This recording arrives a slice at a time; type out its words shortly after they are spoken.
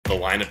the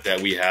lineup that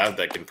we have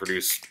that can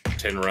produce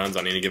 10 runs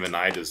on any given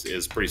night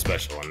is pretty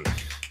special. And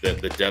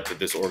the depth that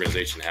this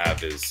organization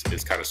have is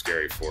kind of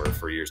scary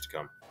for years to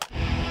come.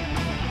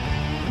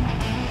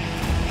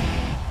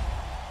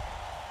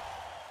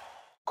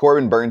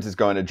 Corbin Burnes is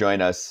going to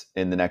join us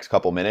in the next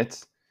couple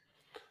minutes.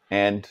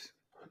 And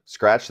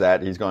scratch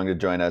that, he's going to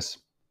join us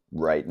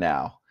right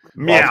now.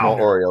 Meow. Baltimore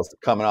Orioles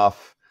coming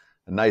off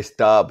a nice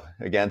dub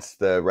against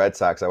the Red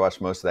Sox. I watched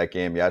most of that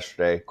game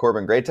yesterday.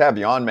 Corbin, great to have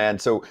you on, man.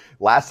 So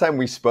last time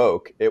we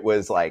spoke, it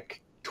was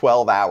like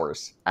 12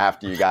 hours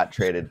after you got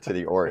traded to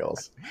the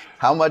Orioles.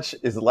 How much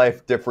is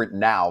life different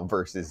now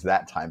versus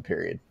that time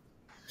period?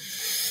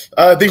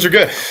 Things are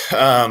good.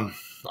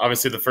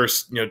 Obviously, the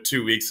first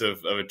 2 weeks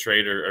of a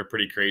trade are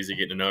pretty crazy,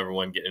 getting to know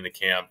everyone, getting into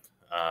camp,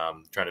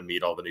 trying to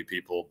meet all the new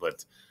people.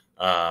 But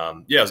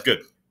yeah, it was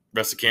good.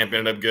 Rest of camp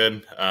ended up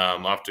good.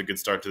 Off to a good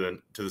start to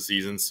the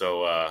season,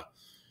 so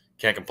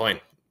can't complain.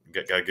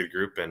 Got a good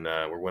group, and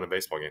we're winning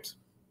baseball games.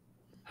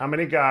 How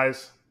many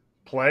guys,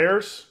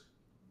 players,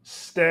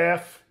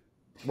 staff,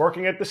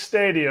 working at the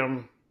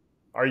stadium,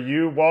 are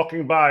you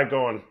walking by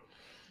going,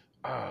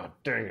 "Oh,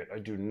 dang it, I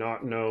do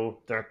not know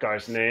that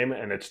guy's name,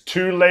 and it's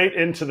too late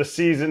into the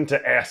season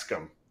to ask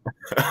him"?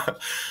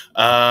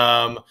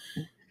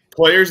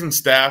 Players and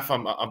staff,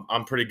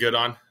 I'm pretty good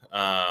on.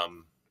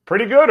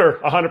 Pretty good or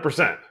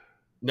 100%?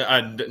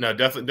 No,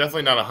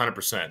 definitely not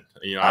 100%.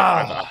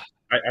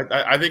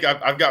 I think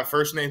I've got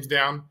first names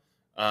down,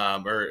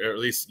 or at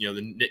least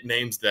the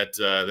nicknames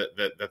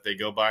that they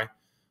go by.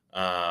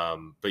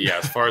 But yeah,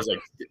 as far as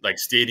like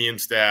stadium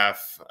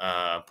staff,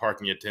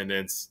 parking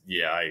attendants,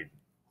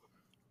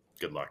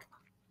 good luck.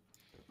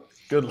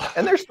 Good luck.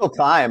 And there's still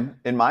time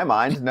in my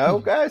mind. No,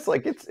 guys,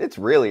 like it's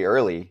really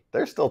early.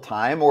 There's still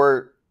time,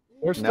 or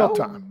there's still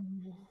time.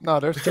 No,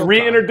 there's still to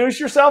reintroduce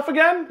yourself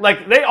again.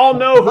 Like they all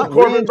know who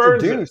Corbin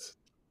Burnes is.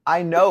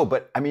 I know,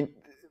 but I mean,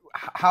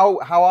 how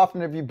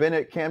often have you been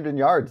at Camden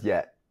Yards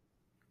yet?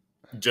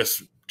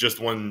 Just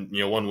 1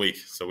 week.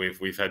 So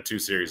we've had 2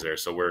 series there.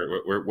 So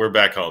we're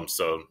back home.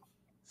 So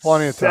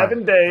plenty of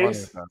time.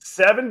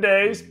 7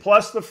 days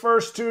plus the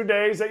first 2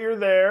 days that you're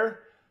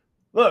there.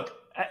 Look,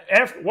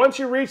 once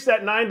you reach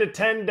that 9 to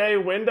 10 day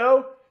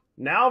window,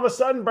 now all of a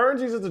sudden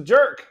Burnes is a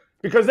jerk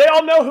because they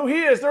all know who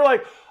he is. They're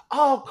like,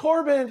 "Oh,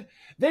 Corbin,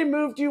 they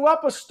moved you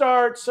up a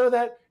start so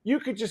that you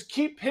could just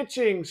keep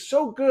pitching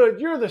so good.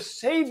 You're the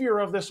savior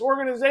of this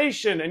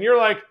organization." And you're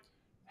like,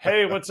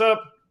 "Hey, what's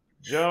up,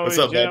 Joey, what's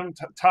up, Jim,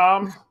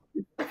 Tom?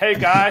 Hey,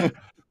 guy.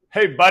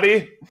 Hey,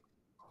 buddy."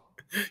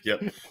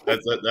 Yep,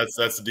 that's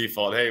the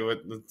default. Hey,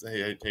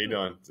 hey, how you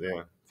doing?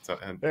 Yeah.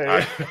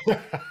 Hey.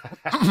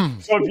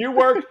 So if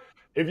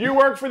you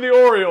work for the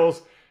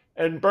Orioles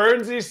and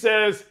Burnesy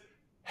says,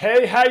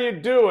 "Hey, how you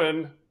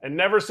doing?" and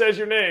never says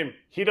your name,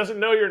 he doesn't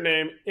know your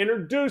name,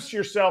 introduce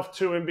yourself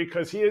to him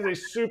because he is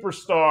a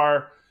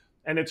superstar,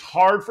 and it's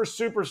hard for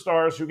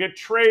superstars who get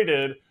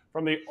traded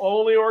from the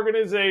only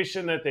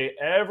organization that they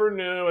ever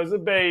knew as a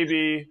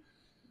baby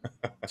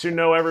to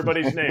know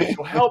everybody's name.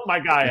 So help my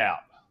guy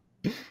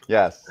out.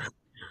 Yes.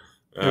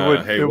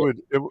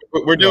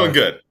 We're doing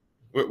good.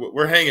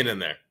 We're hanging in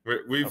there.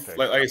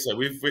 Like I said,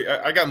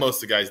 I got most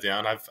of the guys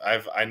down.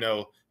 I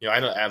know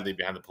Adley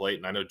behind the plate,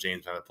 and I know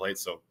James behind the plate,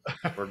 so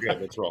we're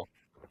good. Let's roll.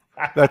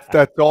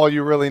 That's all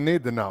you really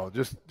need to know.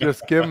 Just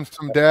give him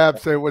some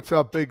dabs, say what's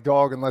up, big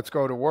dog, and let's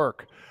go to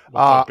work.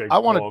 I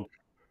want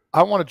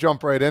to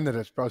jump right into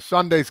this, bro.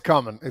 Sunday's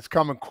coming. It's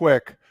coming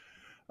quick.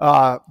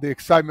 The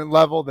excitement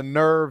level, the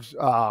nerves.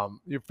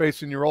 You're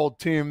facing your old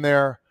team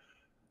there.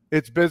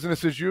 It's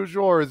business as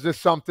usual, or is this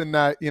something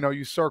that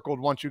you circled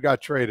once you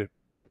got traded?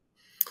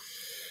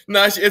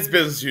 No, it's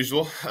business as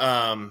usual.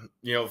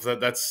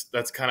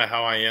 That's kind of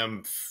how I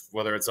am.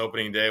 Whether it's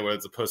opening day, whether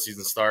it's a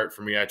postseason start,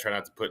 for me, I try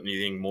not to put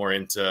anything more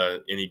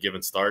into any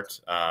given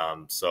start.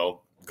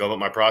 So go about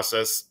my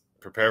process,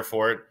 prepare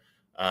for it.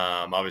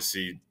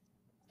 Obviously,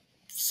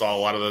 saw a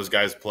lot of those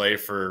guys play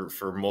for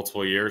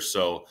multiple years,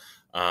 so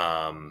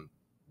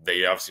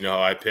they obviously know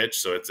how I pitch.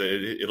 So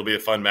it'll be a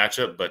fun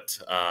matchup. But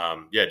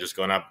just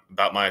going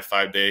about my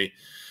 5-day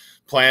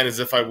plan as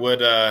if I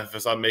would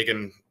if I'm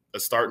making a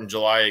start in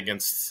July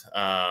against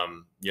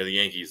the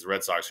Yankees, the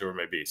Red Sox, whoever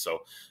it may be.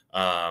 So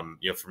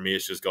for me,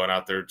 it's just going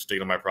out there,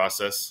 sticking to my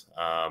process,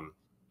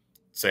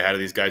 say hi to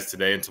these guys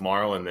today and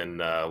tomorrow, and then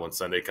when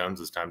Sunday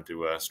comes, it's time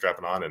to strap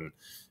it on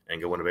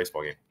and go win a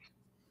baseball game.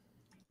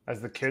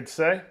 As the kids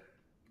say,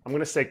 I'm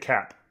going to say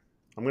cap.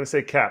 I'm going to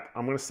say cap.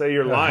 I'm going to say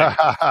you're lying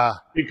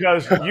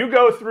because you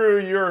go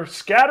through your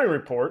scouting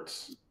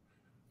reports.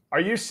 Are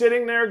you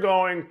sitting there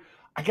going,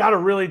 "I got to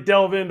really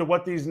delve into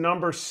what these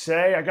numbers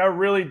say. I got to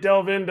really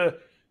delve into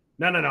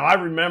no. I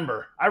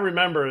remember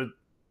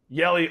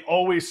Yelly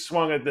always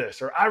swung at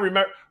this, or I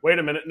remember. Wait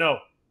a minute, no.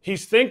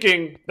 He's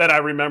thinking that I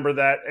remember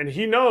that, and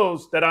he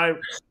knows that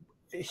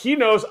he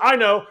knows. I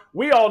know.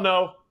 We all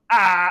know.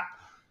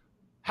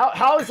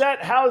 How is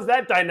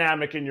that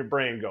dynamic in your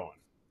brain going?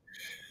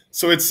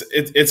 So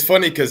it's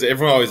funny because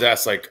everyone always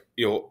asks, like,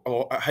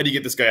 how do you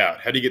get this guy out?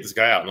 How do you get this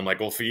guy out? And I'm like,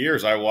 well, for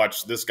years I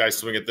watched this guy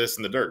swing at this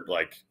in the dirt.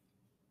 Like,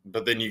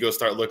 but then you go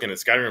start looking at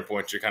scouting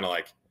reports, you're kind of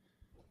like,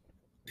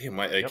 damn,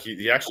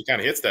 he actually kind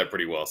of hits that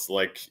pretty well.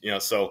 So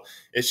so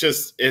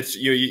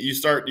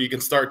you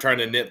can start trying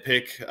to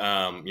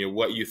nitpick,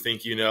 what you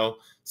think,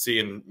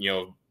 seeing,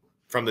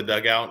 from the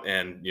dugout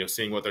and,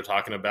 seeing what they're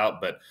talking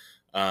about. But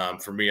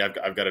for me,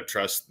 I've got to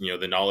trust,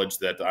 the knowledge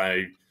that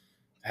I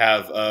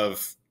have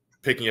of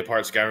picking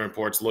apart scouting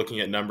reports, looking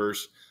at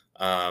numbers,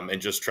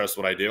 and just trust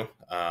what I do.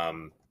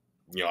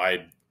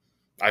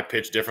 I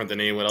pitch different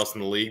than anyone else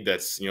in the league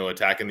that's,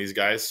 attacking these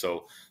guys.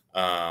 So,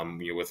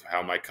 with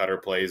how my cutter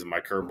plays and my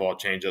curveball,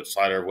 changeup,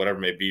 slider, whatever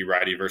it may be,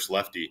 righty versus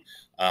lefty,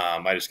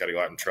 I just got to go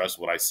out and trust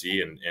what I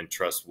see and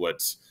trust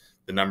what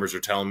the numbers are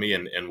telling me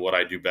and what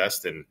I do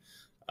best, and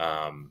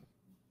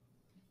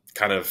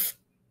kind of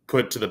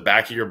put to the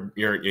back of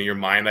your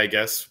mind, I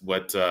guess,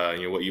 what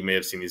you may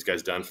have seen these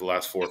guys done for the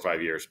last 4 or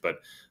 5 years. But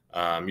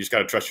you just got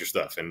to trust your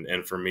stuff.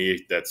 And for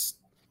me, that's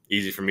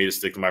easy for me to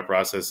stick to my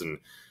process and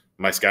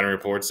my scouting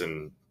reports,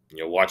 and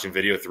watching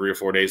video 3 or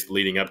 4 days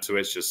leading up to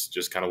it. It's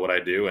just kind of what I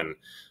do. And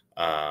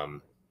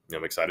I'm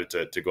excited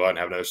to go out and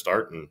have another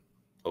start and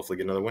hopefully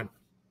get another win.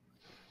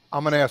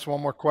 I'm going to ask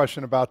one more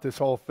question about this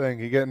whole thing.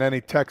 You getting any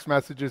text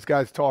messages,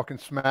 guys talking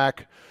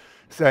smack,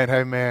 saying,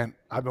 hey, man,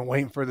 I've been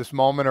waiting for this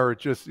moment, or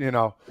just, they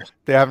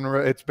haven't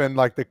it's been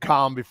like the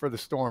calm before the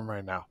storm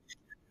right now?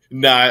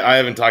 No, I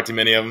haven't talked to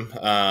many of them.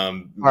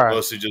 All right.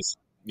 Mostly just,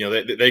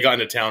 they got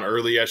into town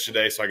early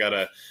yesterday, so I got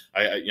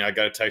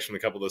a text from a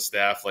couple of the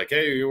staff like,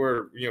 hey,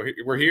 we're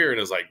here, and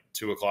it was like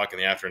 2:00 in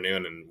the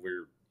afternoon, and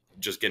we're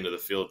just getting to the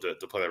field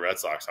to play the Red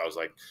Sox. I was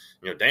like,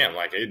 damn,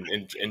 like,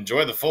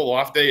 enjoy the full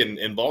off day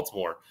in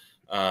Baltimore.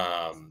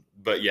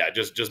 But yeah,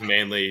 just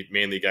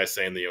mainly guys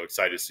saying that,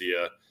 excited to see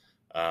you.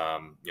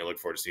 Look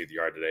forward to seeing you at the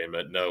yard today,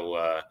 but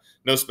no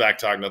SPAC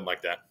talk, nothing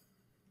like that.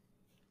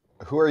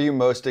 Who are you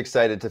most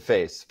excited to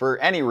face for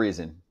any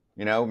reason?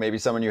 Maybe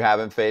someone you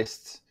haven't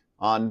faced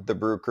on the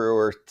Brew Crew,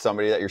 or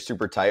somebody that you're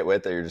super tight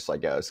with that you're just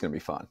like, it's going to be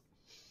fun.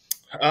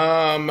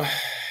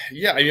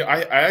 Yeah,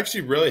 I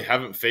actually really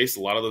haven't faced a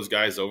lot of those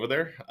guys over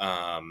there.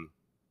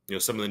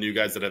 Some of the new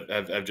guys that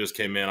have just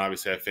came in.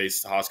 Obviously, I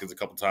faced Hoskins a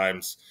couple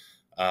times,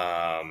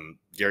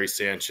 Gary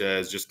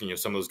Sanchez, just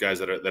some of those guys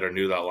that are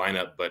new to that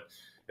lineup. But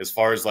as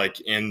far as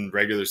like in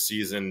regular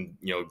season,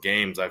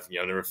 games, I've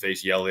never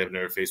faced Yelly, I've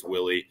never faced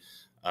Willie.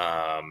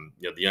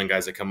 The young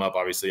guys that come up,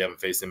 obviously, I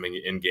haven't faced them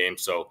in game.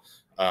 So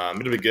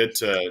it'll be good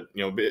to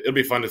it'll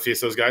be fun to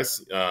face those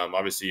guys.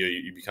 Obviously,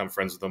 you become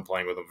friends with them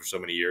playing with them for so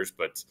many years,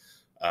 but.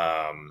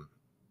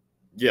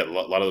 Yeah, a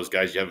lot of those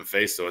guys you haven't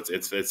faced, so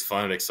it's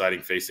fun and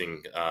exciting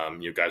facing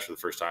you guys for the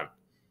first time.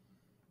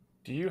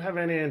 Do you have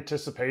any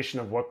anticipation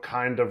of what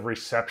kind of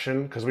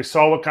reception? Because we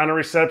saw what kind of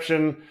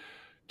reception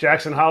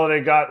Jackson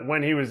Holliday got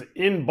when he was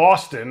in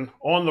Boston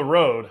on the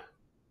road.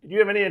 Do you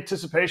have any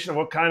anticipation of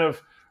what kind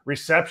of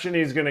reception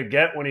he's going to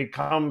get when he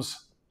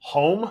comes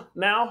home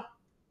now?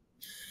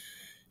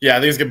 Yeah, I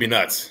think it's going to be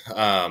nuts.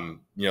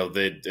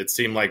 It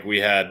seemed like we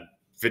had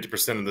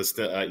 50%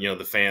 of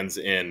the fans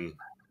in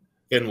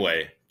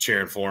Fenway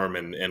cheering for him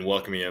and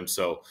welcoming him.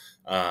 So,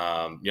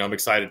 I'm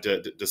excited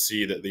to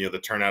see that the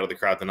turnout of the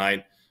crowd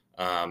tonight.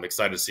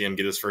 Excited to see him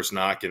get his first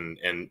knock and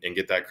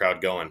get that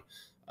crowd going.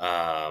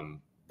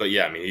 But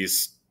yeah,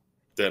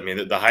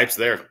 the hype's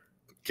there.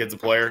 Kid's a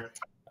player.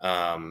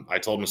 I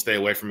told him to stay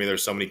away from me.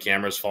 There's so many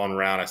cameras falling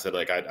around. I said,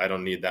 like, I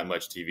don't need that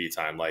much TV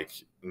time. Like,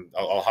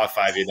 I'll high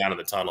five you down in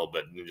the tunnel,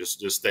 but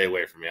just stay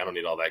away from me. I don't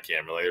need all that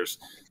camera. Like, there's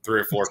 3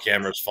 or 4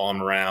 cameras falling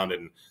around,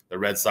 and the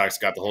Red Sox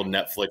got the whole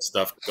Netflix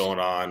stuff going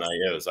on.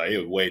 It was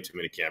way too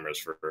many cameras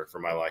for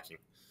my liking.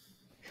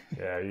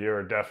 Yeah,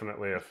 you're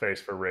definitely a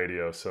face for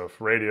radio. So if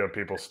radio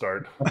people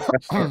start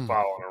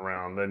following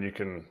around, then you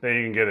can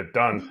get it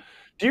done.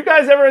 Do you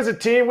guys ever, as a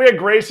team, we had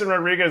Grayson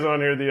Rodriguez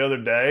on here the other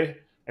day,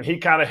 and he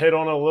kind of hit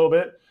on it a little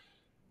bit.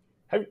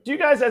 Do you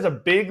guys, as a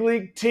big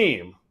league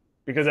team,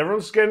 because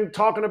everyone's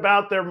talking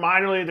about their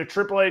minor league, their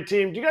AAA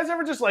team, do you guys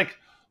ever just like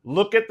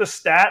look at the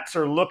stats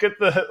or look at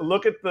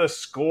the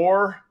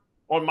score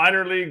on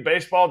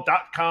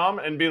minorleaguebaseball.com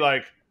and be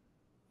like,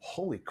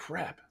 holy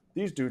crap,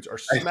 these dudes are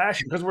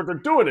smashing, because what they're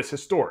doing is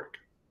historic?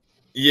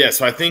 Yeah,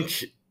 so I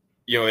think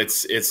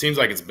it seems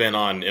like it's been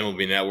on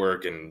MLB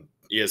Network and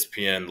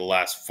ESPN the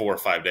last 4 or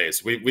 5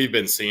 days. We've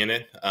been seeing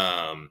it.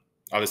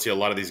 Obviously, a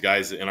lot of these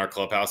guys in our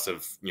clubhouse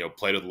have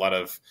played with a lot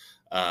of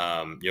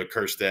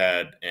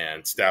Kerstad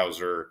and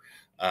Stauser,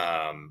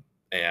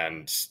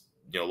 and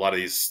a lot of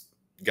these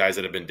guys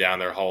that have been down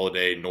there,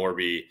 Holiday,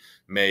 Norby,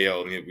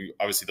 Mayo.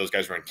 Obviously those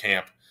guys were in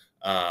camp,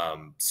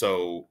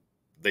 so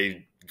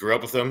they grew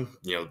up with them.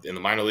 In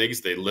the minor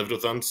leagues, they lived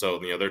with them, so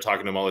they're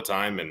talking to them all the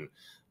time, and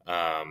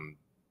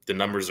the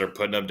numbers they're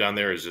putting up down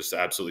there is just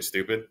absolutely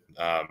stupid.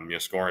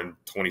 Scoring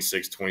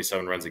 26,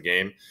 27 runs a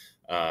game.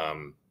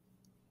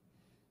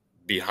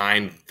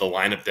 Behind the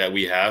lineup that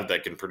we have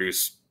that can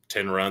produce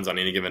 10 runs on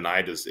any given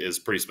night is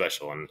pretty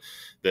special. And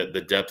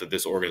the depth that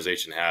this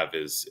organization have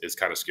is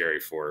kind of scary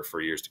for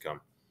years to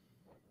come.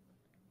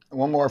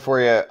 One more for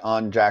you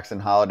on Jackson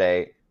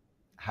Holliday.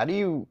 How do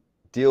you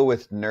deal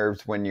with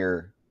nerves when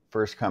you're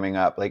first coming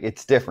up, like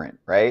it's different,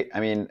 right? I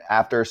mean,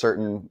 after a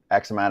certain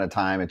X amount of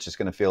time, it's just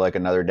going to feel like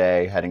another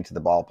day heading to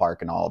the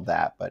ballpark and all of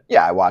that. But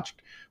yeah, I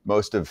watched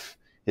most of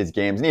his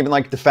games, and even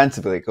like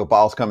defensively, like a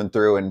ball's coming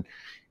through and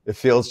it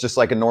feels just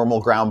like a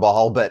normal ground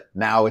ball, but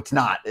now it's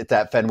not. It's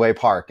at Fenway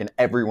Park and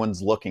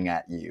everyone's looking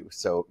at you.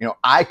 So,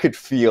 I could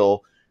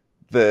feel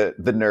the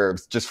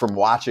nerves just from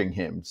watching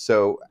him.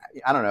 So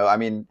I don't know. I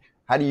mean,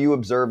 how do you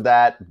observe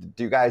that?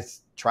 Do you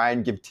guys try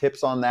and give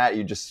tips on that?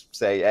 You just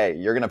say, hey,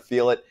 you're going to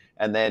feel it.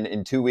 And then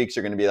in 2 weeks,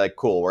 you're going to be like,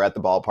 cool, we're at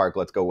the ballpark.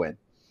 Let's go win.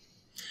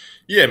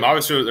 Yeah,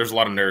 obviously there's a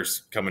lot of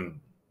nerves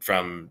coming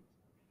from,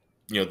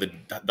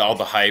 all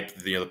the hype,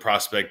 the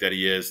prospect that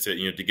he is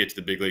to get to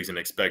the big leagues and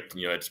expect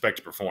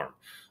to perform.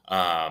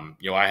 I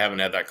haven't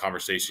had that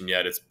conversation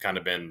yet. It's kind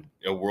of been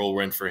a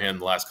whirlwind for him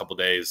the last couple of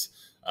days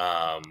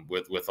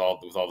with all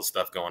the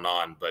stuff going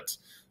on. But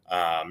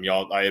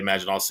I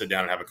imagine I'll sit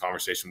down and have a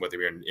conversation with him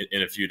here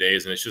in a few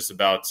days, and it's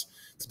about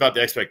the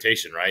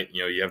expectation, right?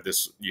 You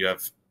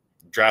have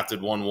drafted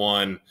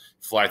 1-1,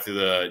 fly through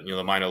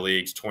the minor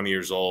leagues, 20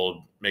 years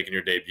old, making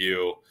your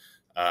debut.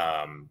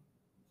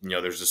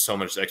 There's just so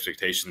much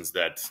expectations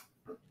that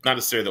not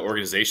necessarily the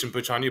organization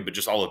puts on you, but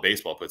just all of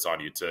baseball puts on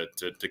you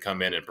to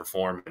come in and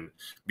perform and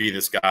be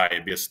this guy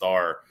and be a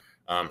star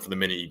for the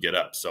minute you get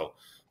up. So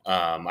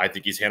I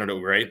think he's handled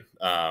it great.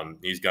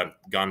 He's gone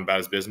about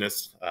his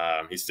business.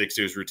 He sticks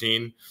to his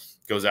routine,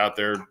 goes out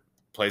there,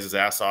 plays his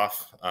ass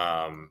off.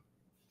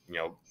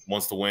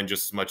 Wants to win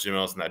just as much as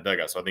anyone else in that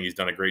dugout. So I think he's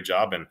done a great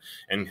job,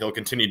 and he'll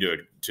continue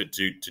to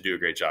do a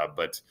great job.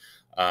 But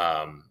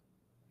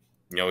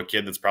a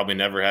kid that's probably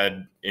never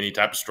had any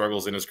type of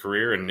struggles in his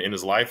career and in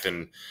his life,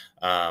 and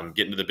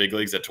getting to the big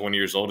leagues at 20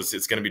 years old,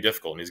 it's going to be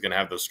difficult, and he's going to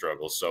have those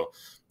struggles. So,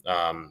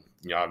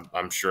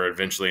 I'm sure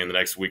eventually in the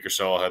next week or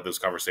so, I'll have those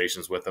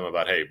conversations with him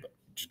about, hey,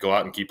 just go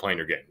out and keep playing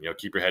your game.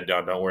 Keep your head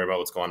down. Don't worry about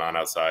what's going on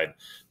outside.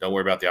 Don't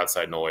worry about the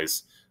outside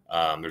noise.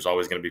 There's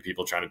always going to be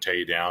people trying to tear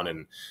you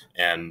down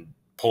and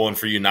pulling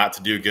for you not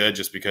to do good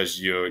just because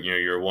you're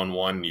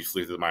 1-1 and you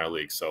flew through the minor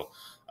leagues. So,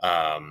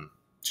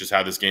 just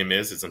how this game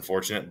is. It's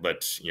unfortunate,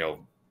 but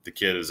the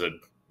kid is a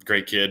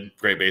great kid,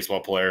 great baseball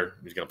player.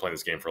 He's going to play in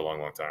this game for a long,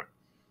 long time.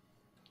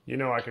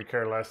 I could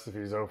care less if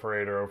he's 0 for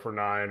 8 or 0 for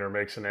 9 or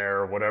makes an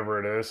error or whatever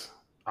it is.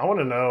 I want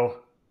to know,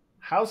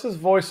 how's his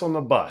voice on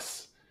the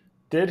bus?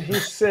 Did he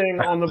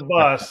sing on the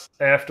bus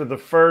after the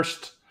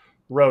first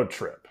road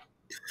trip?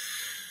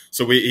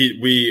 So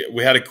we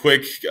had a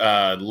quick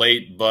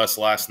late bus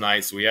last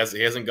night, so he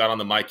hasn't got on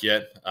the mic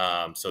yet.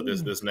 So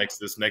this next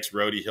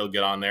roadie, he'll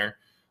get on there.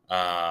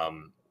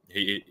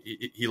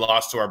 He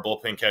lost to our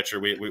bullpen catcher.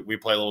 We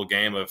play a little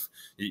game of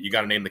you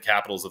got to name the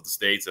capitals of the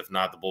states. If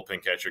not, the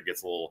bullpen catcher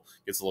gets a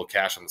little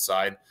cash on the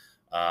side.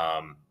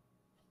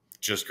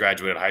 Just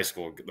graduated high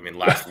school. I mean,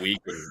 last week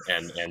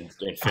and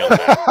failed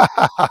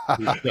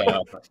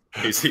that.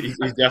 He's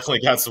definitely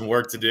got some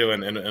work to do,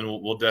 and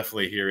we'll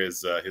definitely hear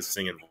his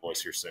singing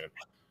voice here soon.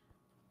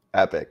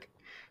 Epic.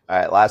 All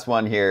right, last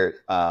one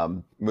here.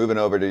 Moving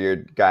over to your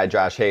guy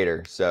Josh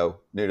Hader. So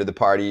new to the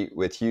party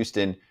with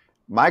Houston.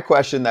 My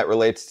question that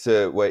relates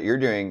to what you're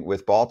doing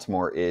with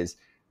Baltimore is,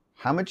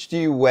 how much do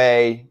you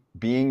weigh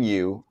being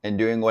you and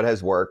doing what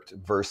has worked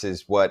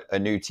versus what a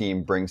new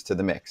team brings to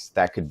the mix?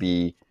 That could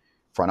be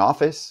front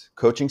office,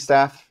 coaching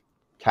staff,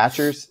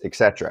 catchers,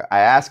 etc. I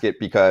ask it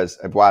because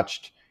I've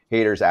watched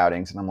Hader's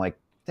outings and I'm like,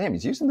 damn,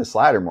 he's using the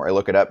slider more. I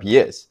look it up, he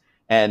is.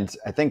 And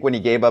I think when he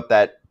gave up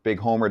that big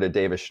homer to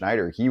Davis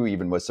Schneider, he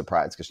even was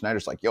surprised because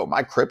Schneider's like, yo,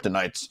 my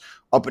kryptonite's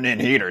up and in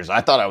heaters.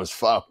 I thought I was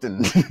fucked.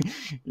 And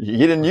he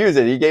didn't use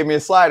it. He gave me a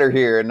slider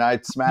here and I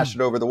smashed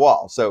it over the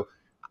wall. So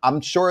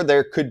I'm sure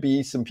there could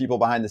be some people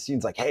behind the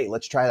scenes like, hey,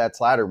 let's try that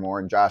slider more.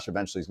 And Josh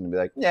eventually is going to be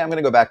like, yeah, I'm going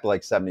to go back to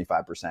like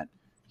 75%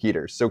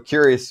 heaters. So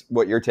curious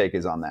what your take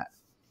is on that.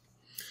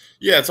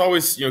 Yeah, it's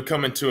always,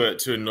 coming to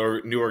a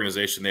new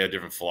organization, they have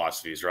different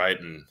philosophies, right?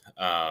 And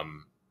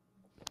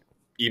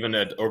even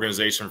an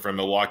organization from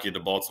Milwaukee to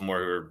Baltimore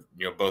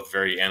who are, both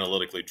very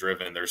analytically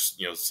driven. There's,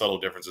 subtle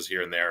differences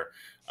here and there.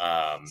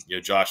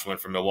 Josh went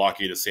from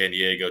Milwaukee to San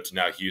Diego to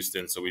now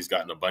Houston, so he's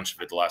gotten a bunch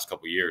of it the last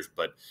couple of years.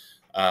 But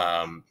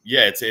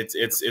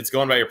it's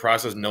going about your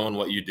process, knowing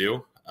what you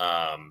do.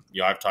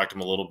 I've talked to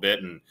him a little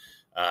bit, and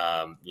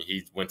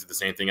he went through the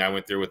same thing I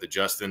went through with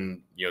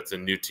Justin. It's a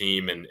new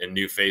team and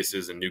new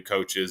faces and new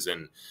coaches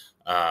and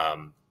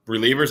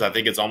relievers. I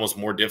think it's almost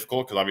more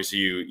difficult because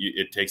obviously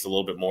it takes a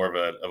little bit more of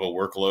a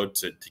workload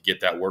to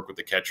get that work with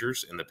the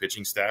catchers and the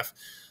pitching staff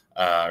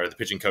or the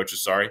pitching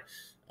coaches. Sorry,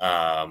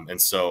 and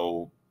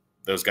so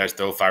those guys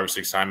throw 5 or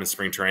 6 times in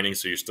spring training,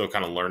 so you're still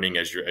kind of learning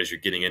as you're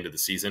getting into the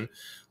season.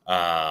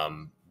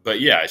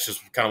 But yeah, it's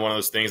just kind of one of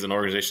those things. An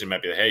organization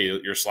might be like, hey,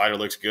 your slider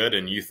looks good,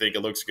 and you think it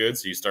looks good,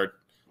 so you start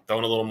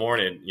throwing a little more,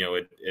 and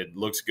it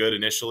looks good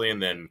initially,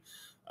 and then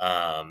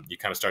you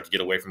kind of start to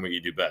get away from what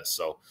you do best.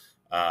 So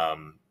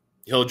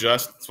he'll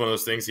adjust. It's one of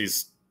those things.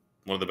 He's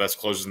one of the best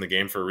closers in the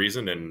game for a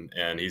reason,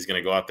 and he's going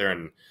to go out there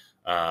and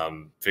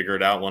figure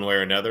it out one way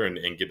or another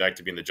and get back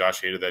to being the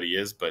Josh Hader that he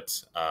is.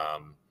 But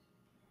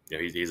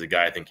he's a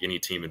guy I think any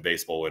team in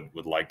baseball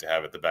would like to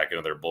have at the back end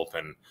of their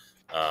bullpen,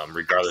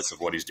 regardless of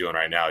what he's doing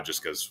right now,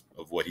 just because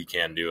of what he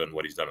can do and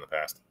what he's done in the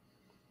past.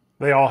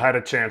 They all had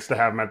a chance to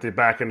have him at the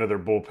back end of their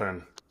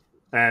bullpen.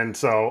 And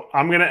so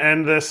I'm going to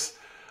end this.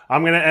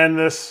 I'm going to end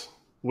this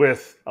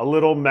with a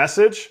little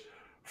message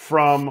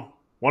from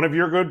one of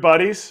your good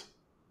buddies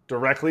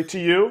directly to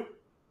you.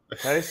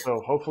 Okay, so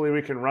hopefully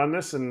we can run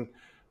this, and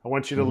I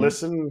want you to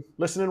listen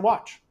and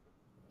watch.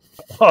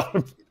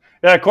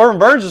 Yeah, Corbin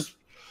Burnes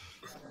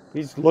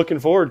he's looking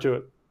forward to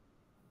it.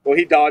 Well,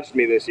 he dodged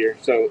me this year,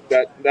 so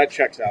that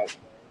checks out.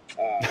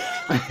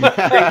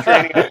 Spring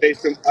training,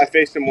 I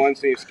faced him once,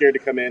 and he was scared to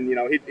come in.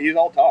 He's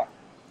all talk.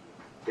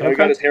 He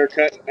got his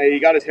haircut.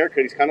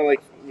 He's kind of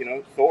like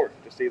Thor.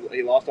 Just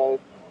he lost all.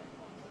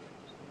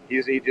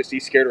 He's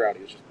scared around.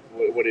 He's just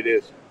what it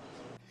is.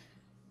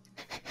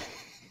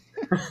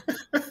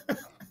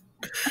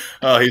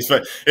 Oh, he's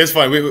fun. It's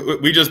fun.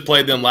 We just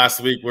played them last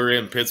week. We're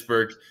in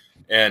Pittsburgh,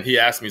 and he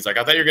asked me, he's like,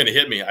 "I thought you were going to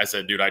hit me." I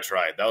said, "Dude, I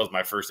tried. That was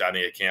my first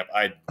outing at camp.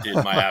 I did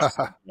my ass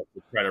to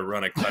try to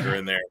run a cutter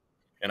in there,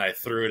 and I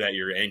threw it at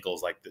your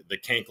ankles, like the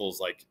cankles,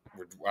 like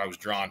I was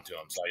drawn to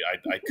them, so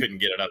I couldn't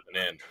get it up and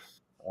in."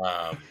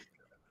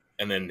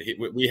 And then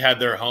we had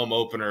their home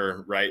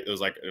opener, right? It was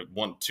like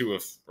one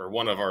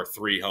of our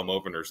 3 home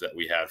openers that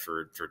we had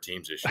for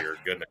teams this year.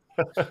 Goodness.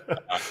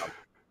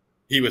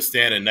 He was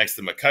standing next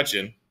to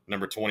McCutcheon,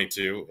 number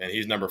 22, and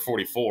he's number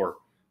 44.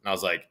 And I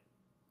was like,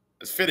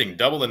 it's fitting,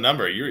 double the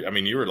number. You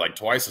were like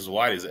twice as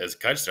wide as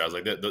Cutcheon. I was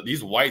like,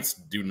 these whites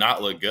do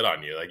not look good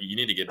on you. Like, you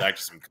need to get back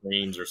to some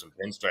creams or some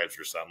pinstripes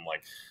or something.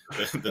 Like,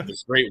 the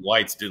straight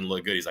whites didn't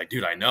look good. He's like,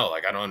 dude, I know.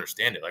 Like, I don't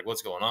understand it. Like,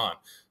 what's going on?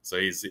 So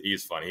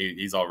he's funny.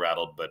 He's all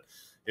rattled, but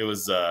it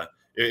was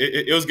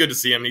it was good to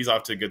see him. He's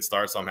off to a good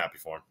start, so I'm happy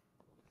for him.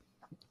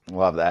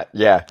 Love that.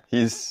 Yeah,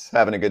 he's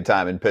having a good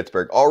time in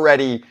Pittsburgh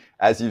already,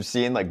 as you've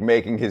seen, like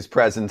making his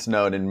presence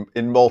known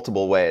in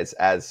multiple ways,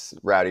 as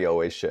Rowdy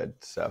always should.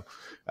 So,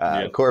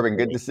 Corbin,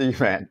 good to see you,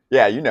 man.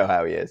 Yeah, you know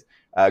how he is.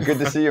 Good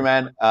to see you,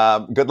 man.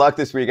 Good luck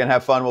this weekend.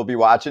 Have fun. We'll be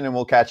watching, and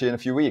we'll catch you in a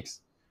few weeks.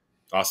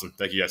 Awesome.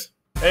 Thank you, guys.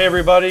 Hey,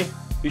 everybody.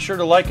 Be sure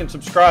to like and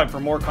subscribe for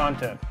more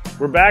content.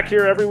 We're back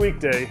here every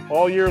weekday,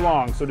 all year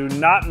long, so do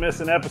not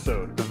miss an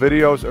episode. The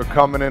videos are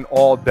coming in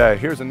all day.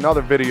 Here's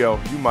another video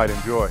you might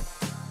enjoy.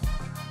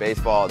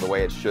 Baseball the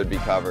way it should be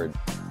covered.